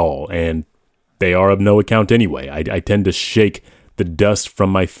any at all, and they are of no account anyway. I tend to shake the dust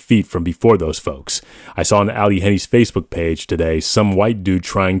from my feet from before those folks. I saw on Ali Henny's Facebook page today some white dude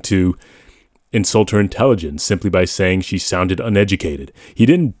trying to insult her intelligence simply by saying she sounded uneducated. He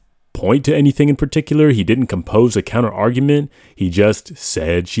didn't point to anything in particular. He didn't compose a counter argument. He just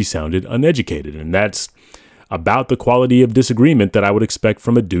said she sounded uneducated. And that's about the quality of disagreement that I would expect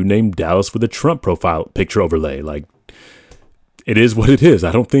from a dude named Dallas with a Trump profile picture overlay. Like, it is what it is.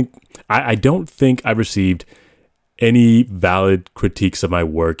 I don't think I've received any valid critiques of my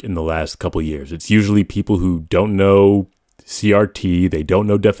work in the last couple of years. It's usually people who don't know CRT, they don't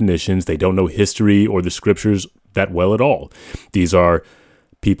know definitions, they don't know history or the scriptures that well at all. These are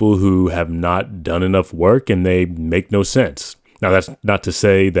people who have not done enough work and they make no sense. Now, that's not to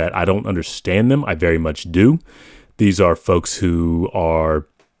say that I don't understand them. I very much do. These are folks who are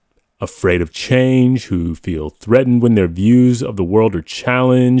afraid of change, who feel threatened when their views of the world are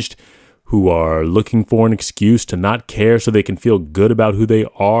challenged, who are looking for an excuse to not care so they can feel good about who they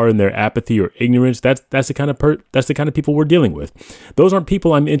are and their apathy or ignorance. That's the kind of people we're dealing with. Those aren't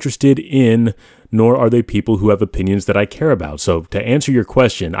people I'm interested in, nor are they people who have opinions that I care about. So to answer your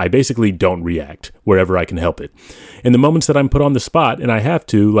question, I basically don't react wherever I can help it. In the moments that I'm put on the spot, and I have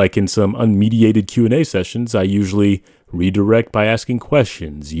to, like in some unmediated Q&A sessions, I usually redirect by asking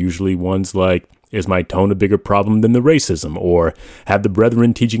questions, usually ones like, is my tone a bigger problem than the racism? Or have the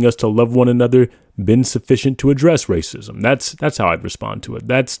brethren teaching us to love one another been sufficient to address racism? That's how I'd respond to it.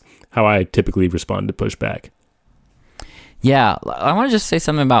 That's how I typically respond to pushback. Yeah, I want to just say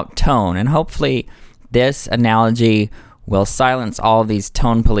something about tone, and hopefully this analogy will silence all these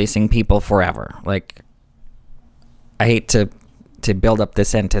tone policing people forever. Like, I hate to build up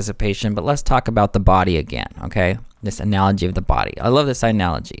this anticipation, but let's talk about the body again, okay? This analogy of the body. I love this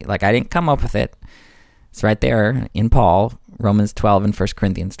analogy. Like, I didn't come up with it. It's right there in Paul, Romans 12 and 1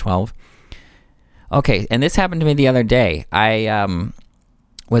 Corinthians 12. Okay, and this happened to me the other day. I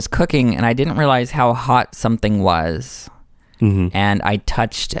was cooking, and I didn't realize how hot something was, and I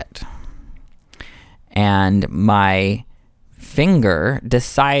touched it. And my finger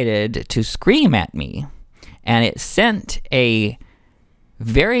decided to scream at me, and it sent a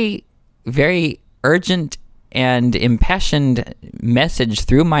very, very urgent and impassioned message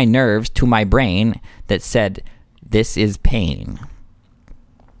through my nerves to my brain that said, this is pain.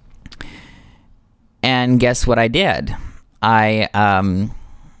 And guess what I did? I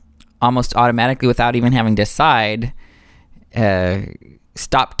almost automatically, without even having to decide,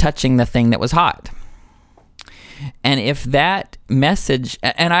 stopped touching the thing that was hot. And if that message,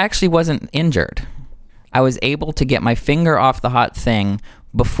 and I actually wasn't injured. I was able to get my finger off the hot thing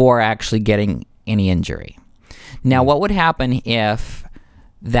before actually getting any injury. Now, what would happen if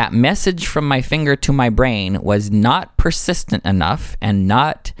that message from my finger to my brain was not persistent enough and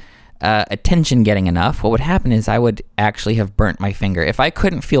not attention getting enough? What would happen is I would actually have burnt my finger. If I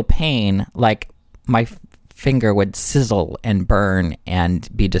couldn't feel pain, like my finger would sizzle and burn and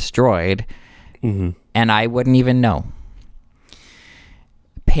be destroyed, and I wouldn't even know.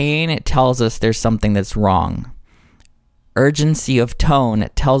 Pain, it tells us there's something that's wrong. Urgency of tone,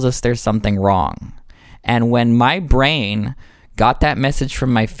 it tells us there's something wrong. And when my brain got that message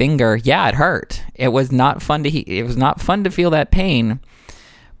from my finger, yeah, it hurt. It was not fun to feel that pain.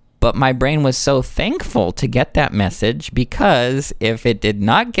 But my brain was so thankful to get that message, because if it did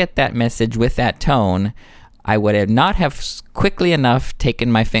not get that message with that tone, I would have not have quickly enough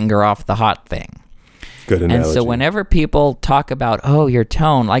taken my finger off the hot thing. Good analogy. And so whenever people talk about, oh, your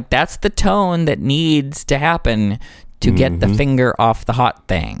tone, like that's the tone that needs to happen to get the finger off the hot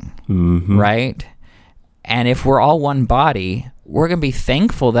thing, right? And if we're all one body, we're going to be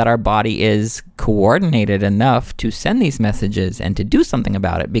thankful that our body is coordinated enough to send these messages and to do something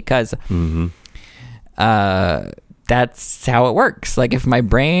about it, because that's how it works. Like if my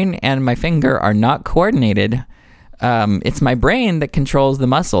brain and my finger are not coordinated, it's my brain that controls the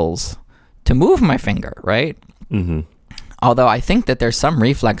muscles to move my finger, right? Although I think that there's some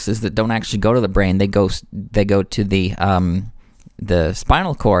reflexes that don't actually go to the brain; they go to the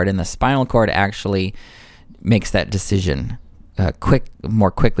spinal cord, and the spinal cord actually makes that decision more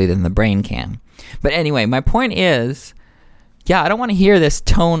quickly than the brain can. But anyway, my point is, yeah, I don't want to hear this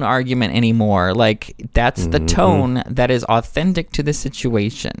tone argument anymore. Like that's the tone that is authentic to the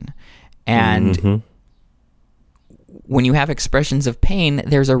situation, and when you have expressions of pain,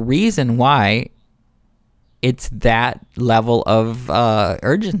 there's a reason why it's that level of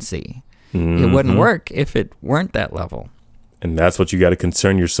urgency. It wouldn't work if it weren't that level. And that's what you got to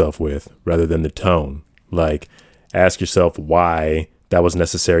concern yourself with rather than the tone. Like, ask yourself why that was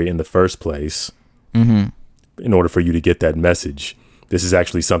necessary in the first place in order for you to get that message. This is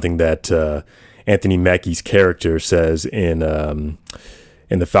actually something that Anthony Mackie's character says in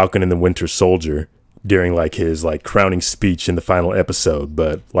The Falcon and the Winter Soldier during like his like crowning speech in the final episode,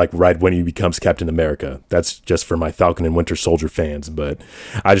 but like right when he becomes Captain America. That's just for my Falcon and Winter Soldier fans, but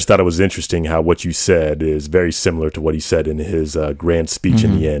I just thought it was interesting how what you said is very similar to what he said in his grand speech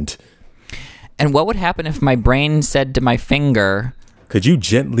in the end. And what would happen if my brain said to my finger, could you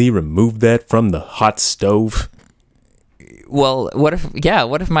gently remove that from the hot stove? Well, what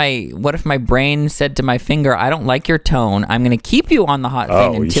if my brain said to my finger, I don't like your tone. I'm going to keep you on the hot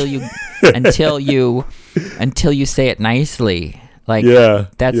thing until you say it nicely. Like,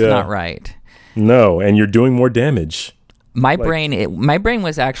 that's not right. No, and you're doing more damage. My brain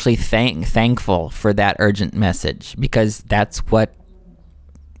was actually thankful for that urgent message, because that's what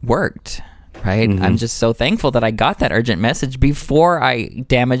worked, right? I'm just so thankful that I got that urgent message before I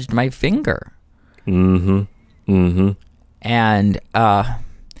damaged my finger. And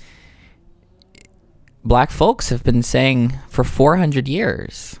black folks have been saying for 400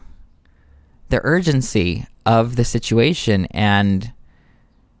 years the urgency of the situation, and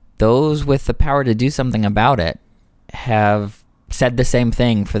those with the power to do something about it have said the same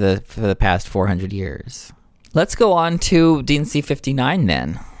thing for the past 400 years. Let's go on to D&C 59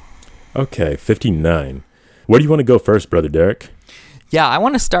 then. Okay, 59. Where do you want to go first, Brother Derek? Yeah, I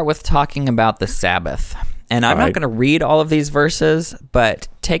want to start with talking about the Sabbath. And I'm not going to read all of these verses, but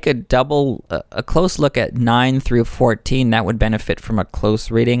take a close look at 9 through 14. That would benefit from a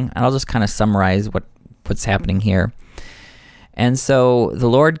close reading. And I'll just kind of summarize what's happening here. And so the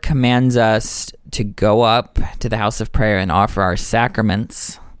Lord commands us to go up to the house of prayer and offer our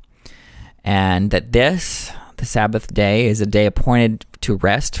sacraments. And that the Sabbath day, is a day appointed to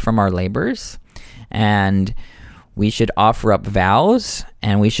rest from our labors. And we should offer up vows,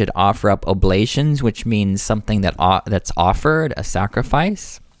 and we should offer up oblations, which means something that's offered, a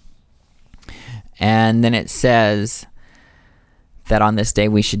sacrifice. And then it says that on this day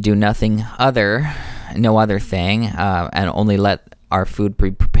we should do no other thing, and only let our food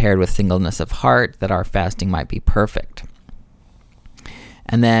be prepared with singleness of heart, that our fasting might be perfect.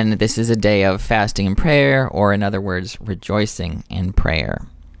 And then this is a day of fasting and prayer, or in other words, rejoicing in prayer.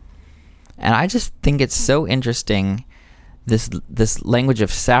 And I just think it's so interesting, this language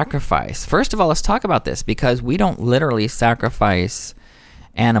of sacrifice. First of all, let's talk about this, because we don't literally sacrifice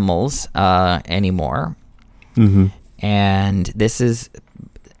animals anymore. And this is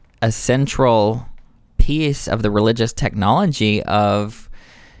a central piece of the religious technology of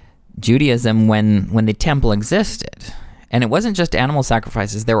Judaism when the temple existed. And it wasn't just animal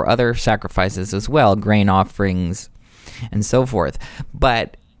sacrifices. There were other sacrifices as well, grain offerings and so forth.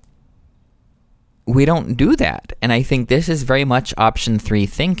 But we don't do that. And I think this is very much option 3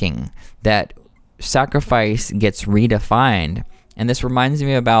 thinking, that sacrifice gets redefined. And this reminds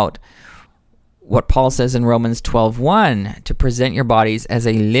me about what Paul says in Romans 12:1, to present your bodies as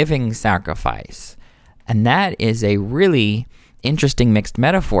a living sacrifice. And that is a really interesting mixed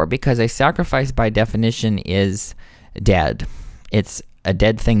metaphor, because a sacrifice by definition is dead. It's a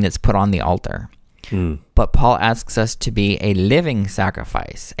dead thing that's put on the altar. But Paul asks us to be a living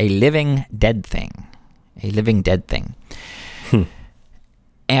sacrifice, a living dead thing, a living dead thing.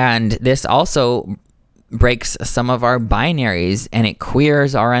 And this also breaks some of our binaries, and it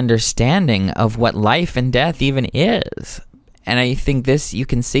queers our understanding of what life and death even is. And I think this you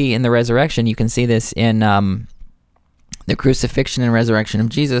can see in the resurrection. You can see this in the crucifixion and resurrection of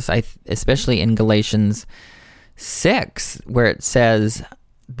Jesus, especially in Galatians 6, where it says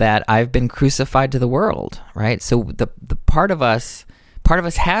that I've been crucified to the world, right? So the part of us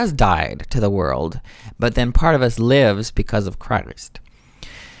has died to the world, but then part of us lives because of Christ.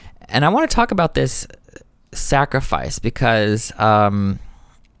 And I want to talk about this sacrifice because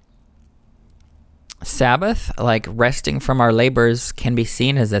Sabbath, like resting from our labors, can be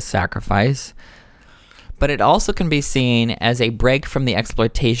seen as a sacrifice, but it also can be seen as a break from the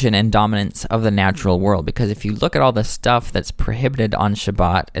exploitation and dominance of the natural world. Because if you look at all the stuff that's prohibited on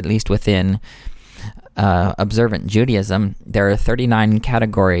Shabbat, at least within observant Judaism, there are 39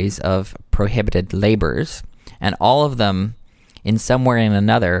 categories of prohibited labors, and all of them, in some way or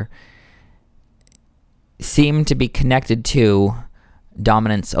another, seem to be connected to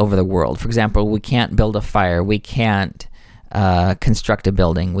dominance over the world. For example, we can't build a fire, we can't construct a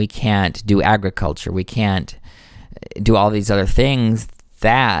building, we can't do agriculture, we can't do all these other things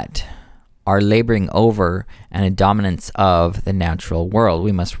that are laboring over and a dominance of the natural world.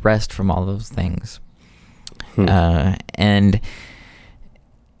 We must rest from all those things. And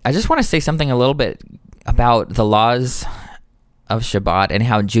I just want to say something a little bit about the laws of Shabbat and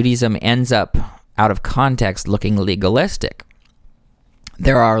how Judaism ends up out of context looking legalistic.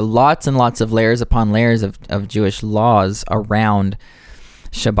 There are lots and lots of layers upon layers of Jewish laws around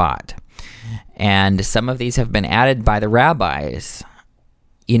Shabbat. And some of these have been added by the rabbis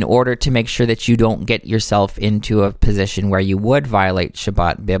in order to make sure that you don't get yourself into a position where you would violate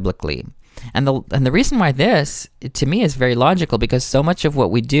Shabbat biblically. And the reason why this, to me, is very logical, because so much of what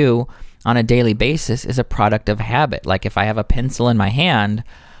we do on a daily basis is a product of habit. Like if I have a pencil in my hand,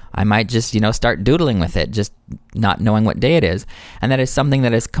 I might just, start doodling with it, just not knowing what day it is. And that is something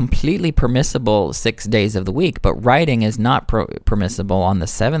that is completely permissible 6 days of the week, but writing is not permissible on the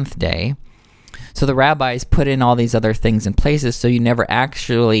seventh day. So the rabbis put in all these other things in places so you never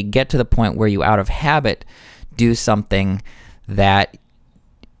actually get to the point where you, out of habit, do something that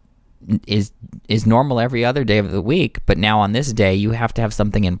is normal every other day of the week, but now on this day you have to have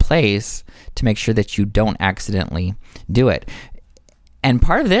something in place to make sure that you don't accidentally do it. And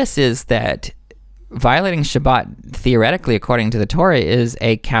part of this is that violating Shabbat, theoretically, according to the Torah, is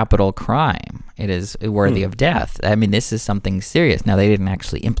a capital crime. It is worthy of death. I mean, this is something serious. Now, they didn't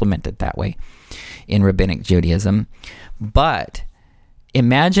actually implement it that way in Rabbinic Judaism, but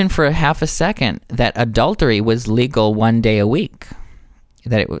imagine for a half a second that adultery was legal 1 day a week.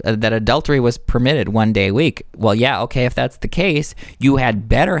 That adultery was permitted 1 day a week. Well, yeah, okay, if that's the case, you had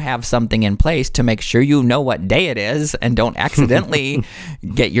better have something in place to make sure you know what day it is and don't accidentally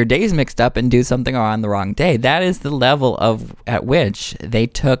get your days mixed up and do something on the wrong day. That is the level at which they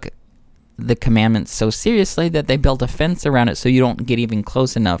took the commandments so seriously that they built a fence around it so you don't get even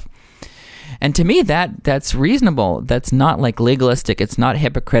close enough. And to me, that's reasonable. That's not like legalistic. It's not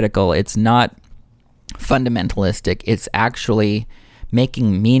hypocritical. It's not fundamentalistic. It's actually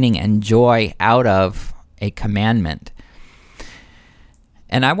making meaning and joy out of a commandment.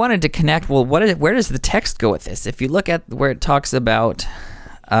 And I wanted to connect, well, where does the text go with this? If you look at where it talks about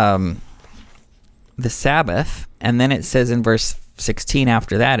the Sabbath, and then it says in verse 16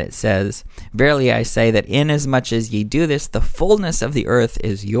 after that, it says, "Verily I say that inasmuch as ye do this, the fullness of the earth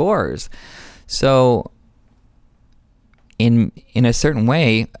is yours." So in a certain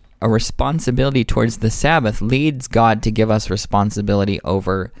way, a responsibility towards the Sabbath leads God to give us responsibility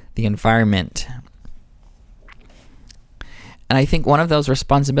over the environment. And I think one of those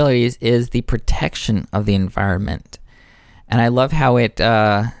responsibilities is the protection of the environment. And I love how it,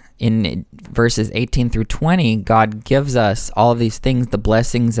 in verses 18 through 20, God gives us all of these things, the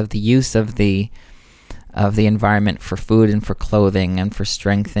blessings of the use of the environment for food and for clothing and for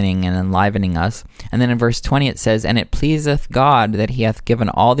strengthening and enlivening us. And then in verse 20 it says, "And it pleaseth God that he hath given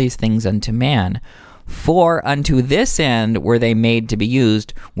all these things unto man, for unto this end were they made to be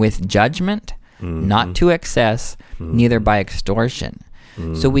used with judgment, not to excess, neither by extortion."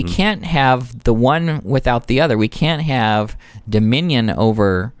 So we can't have the one without the other. We can't have dominion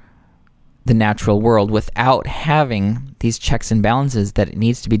over the natural world without having these checks and balances, that it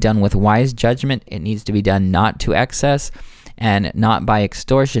needs to be done with wise judgment, it needs to be done not to excess, and not by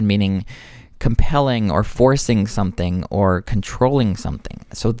extortion, meaning compelling or forcing something or controlling something.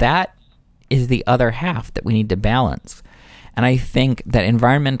 So that is the other half that we need to balance. And I think that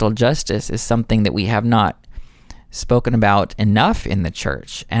environmental justice is something that we have not spoken about enough in the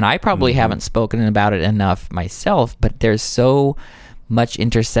church. And I probably haven't spoken about it enough myself, but there's so much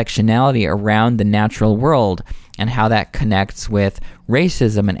intersectionality around the natural world and how that connects with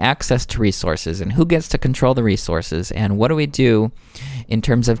racism and access to resources and who gets to control the resources and what do we do in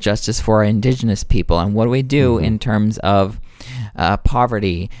terms of justice for our indigenous people and what do we do in terms of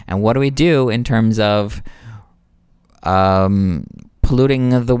poverty and what do we do in terms of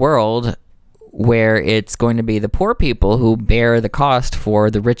polluting the world where it's going to be the poor people who bear the cost for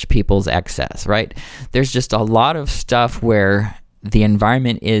the rich people's excess, right? There's just a lot of stuff where the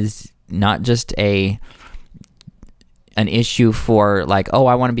environment is not just an issue for like, oh,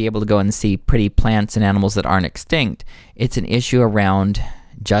 I want to be able to go and see pretty plants and animals that aren't extinct. It's an issue around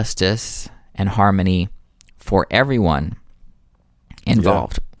justice and harmony for everyone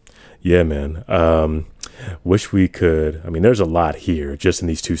involved. Yeah, man. Wish we could. I mean, there's a lot here just in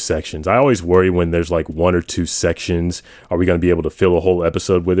these two sections. I always worry when there's like one or two sections. Are we going to be able to fill a whole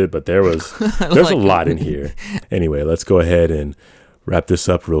episode with it? But there's like, a lot in here. Anyway, let's go ahead and wrap this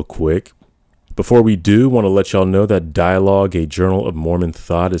up real quick. Before we do, want to let y'all know that Dialogue, a Journal of Mormon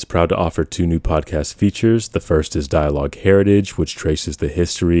Thought, is proud to offer 2 new podcast features. The first is Dialogue Heritage, which traces the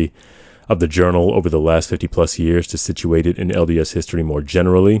history of the journal over the last 50 plus years to situate it in LDS history more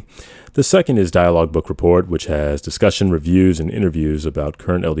generally. The second is Dialogue Book Report, which has discussion, reviews, and interviews about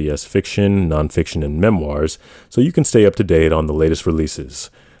current LDS fiction, nonfiction, and memoirs, so you can stay up to date on the latest releases.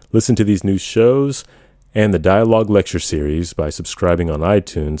 Listen to these new shows and the Dialogue Lecture Series by subscribing on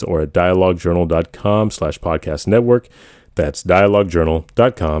iTunes or at dialoguejournal.com/podcast network. That's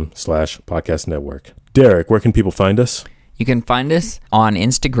dialoguejournal.com/podcast network. Derek, where can people find us? You can find us on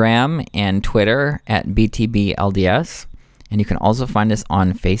Instagram and Twitter at BTBLDS, and you can also find us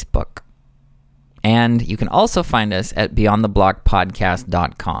on Facebook. And you can also find us at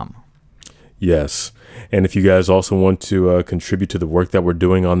beyondtheblockpodcast.com. Yes. And if you guys also want to contribute to the work that we're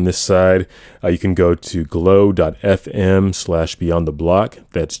doing on this side, you can go to glow.fm/beyondtheblock.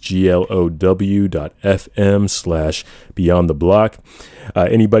 That's glow.fm/beyondtheblock.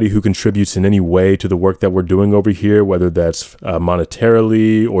 Anybody who contributes in any way to the work that we're doing over here, whether that's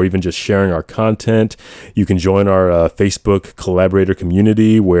monetarily or even just sharing our content, you can join our Facebook collaborator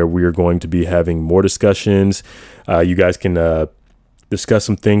community where we are going to be having more discussions. You guys can discuss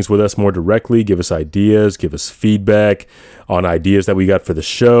some things with us more directly, give us ideas, give us feedback on ideas that we got for the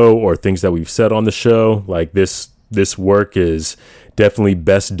show or things that we've said on the show. Like this work is definitely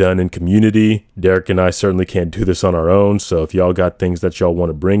best done in community. Derek and I certainly can't do this on our own. So if y'all got things that y'all want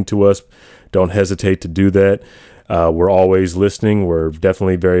to bring to us, don't hesitate to do that. We're always listening. We're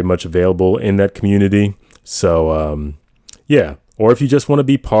definitely very much available in that community. So, yeah. Or if you just want to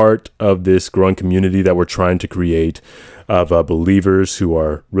be part of this growing community that we're trying to create of believers who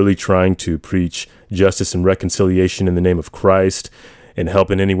are really trying to preach justice and reconciliation in the name of Christ and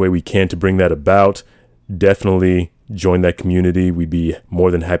help in any way we can to bring that about, definitely join that community. We'd be more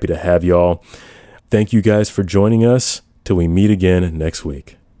than happy to have y'all. Thank you guys for joining us. Till we meet again next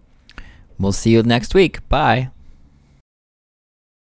week. We'll see you next week. Bye.